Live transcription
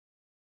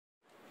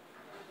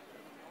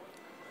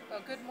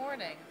Well, good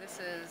morning. This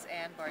is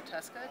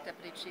Bartuska,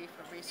 Deputy Chief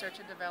of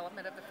Research and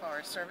Development of the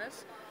Forest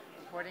Service,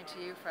 reporting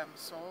to you from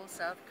Seoul,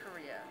 South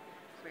Korea.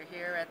 We're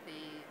here at the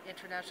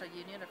International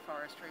Union of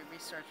Forestry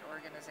Research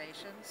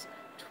Organizations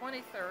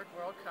 23rd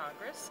World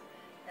Congress,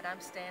 and I'm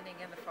standing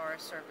in the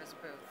Forest Service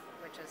booth,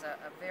 which is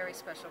a very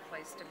special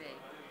place to be.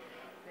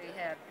 We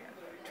had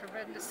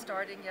tremendous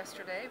starting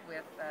yesterday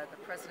with the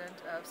President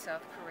of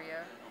South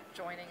Korea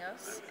joining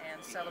us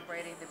and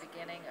celebrating the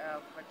beginning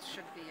of what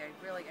should be a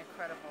really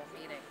incredible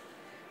meeting.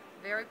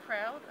 Very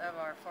proud of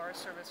our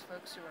Forest Service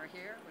folks who are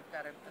here. We've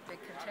got a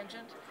big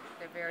contingent.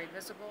 They're very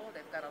visible.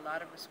 They've got a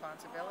lot of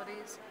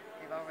responsibilities.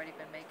 They've already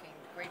been making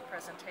great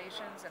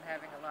presentations and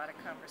having a lot of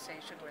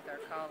conversation with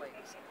our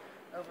colleagues.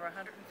 Over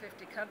 150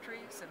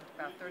 countries and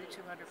about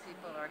 3,200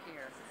 people are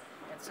here.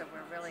 And so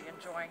we're really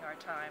enjoying our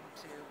time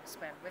to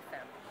spend with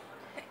them.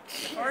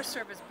 The Forest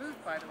Service booth,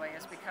 by the way,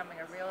 is becoming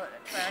a real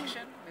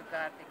attraction. We've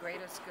got The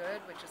Greatest Good,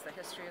 which is the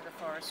history of the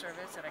Forest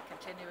Service, and a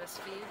continuous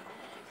feed.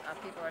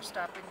 People are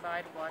stopping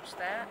by to watch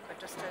that, but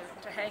just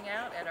to hang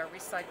out at our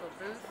recycled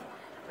booth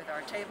with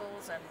our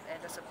tables and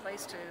just a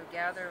place to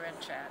gather and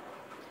chat.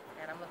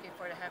 And I'm looking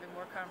forward to having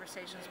more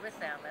conversations with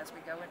them as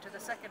we go into the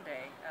second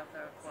day of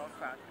the World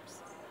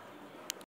Congress.